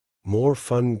More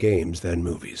fun games than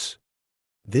movies.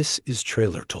 This is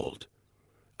Trailer Told,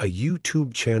 a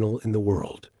YouTube channel in the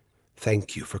world.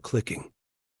 Thank you for clicking.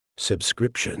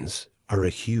 Subscriptions are a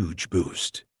huge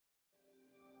boost.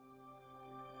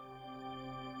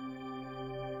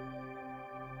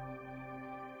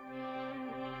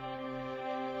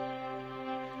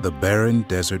 The barren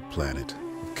desert planet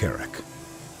of Karak.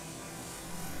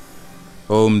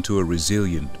 Home to a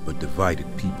resilient but divided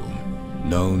people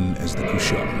known as the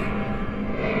Kushan.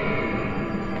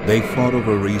 They fought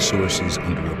over resources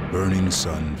under a burning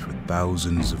sun for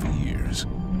thousands of years.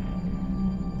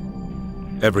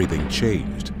 Everything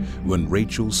changed when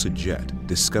Rachel Sajet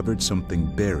discovered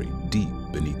something buried deep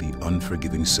beneath the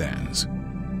unforgiving sands.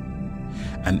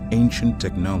 An ancient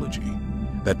technology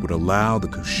that would allow the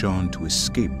Kushan to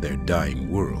escape their dying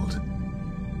world.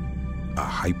 A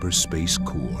hyperspace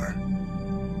core.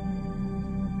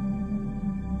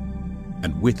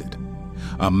 And with it,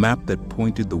 a map that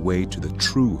pointed the way to the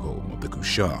true home of the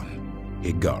Kushan,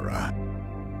 Hiigara.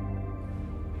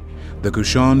 The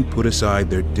Kushan put aside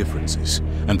their differences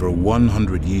and for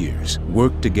 100 years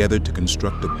worked together to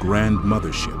construct a grand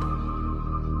mothership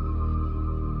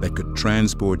that could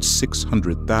transport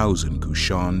 600,000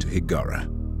 Kushan to Hiigara.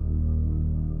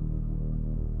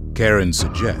 Karen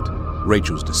Sajet,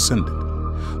 Rachel's descendant,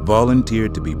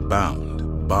 volunteered to be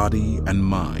bound, body and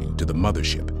mind, to the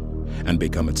mothership and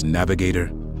become its navigator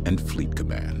and fleet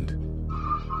command.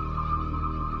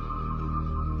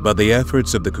 But the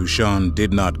efforts of the Kushan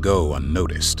did not go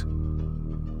unnoticed.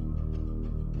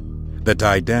 The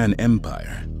Taidan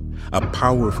Empire, a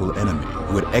powerful enemy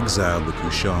who had exiled the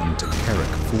Kushan to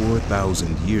Karak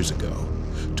 4,000 years ago,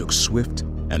 took swift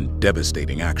and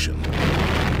devastating action.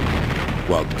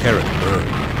 While Karak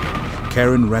burned,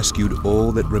 Karen rescued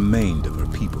all that remained of her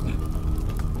people.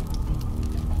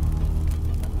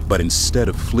 But instead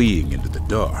of fleeing into the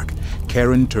dark,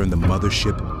 Karen turned the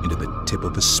mothership into the tip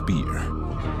of a spear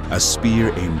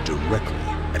aimed directly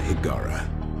at Hiigara.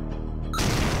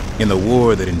 In the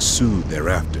war that ensued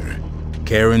thereafter,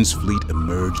 Karen's fleet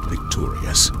emerged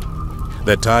victorious.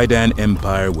 The Taidan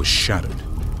Empire was shattered,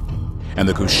 and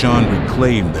the Kushan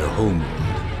reclaimed their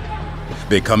homeworld,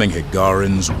 becoming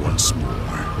Hiigarans once more.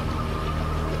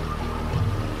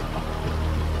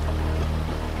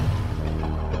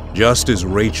 Just as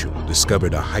Rachel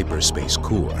discovered a hyperspace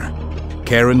core,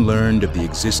 Karen learned of the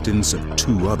existence of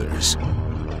two others.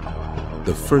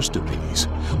 The first of these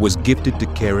was gifted to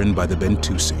Karen by the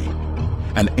Bentusi,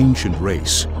 an ancient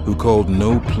race who called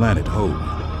no planet home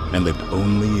and lived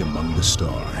only among the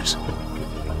stars.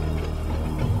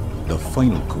 The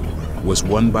final core was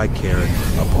won by Karen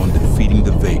upon defeating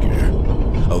the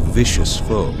Vagar, a vicious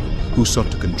foe who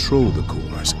sought to control the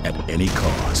cores at any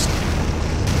cost.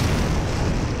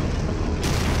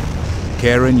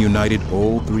 Karen united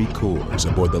all three cores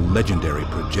aboard the legendary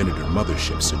progenitor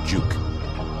mothership Sajuk,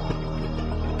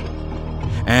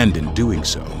 and in doing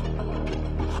so,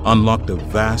 unlocked a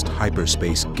vast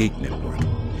hyperspace gate network,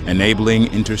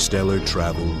 enabling interstellar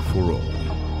travel for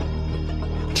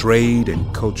all. Trade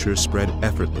and culture spread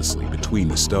effortlessly between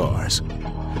the stars.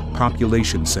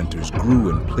 Population centers grew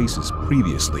in places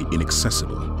previously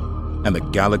inaccessible, and the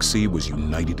galaxy was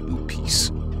united in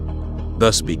peace.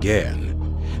 Thus began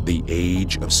the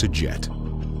Age of Sajet.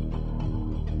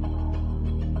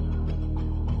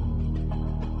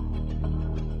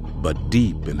 But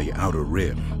deep in the outer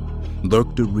rim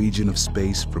lurked a region of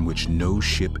space from which no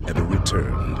ship ever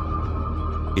returned.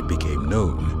 It became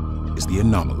known as the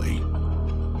Anomaly.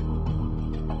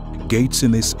 Gates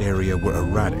in this area were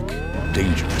erratic,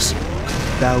 dangerous.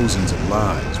 Thousands of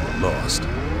lives were lost.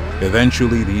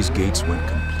 Eventually, these gates went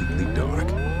completely dark,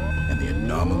 and the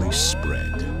anomaly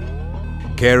spread.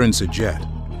 Karen Sajet,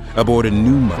 aboard a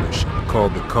new mothership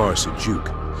called the Kar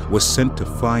Sajuk, was sent to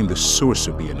find the source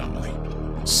of the anomaly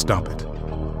and stop it.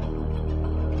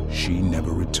 She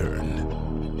never returned.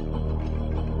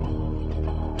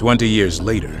 20 years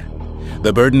later,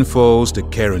 the burden falls to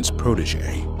Karen's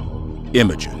protege,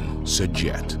 Imogen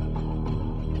Sajet.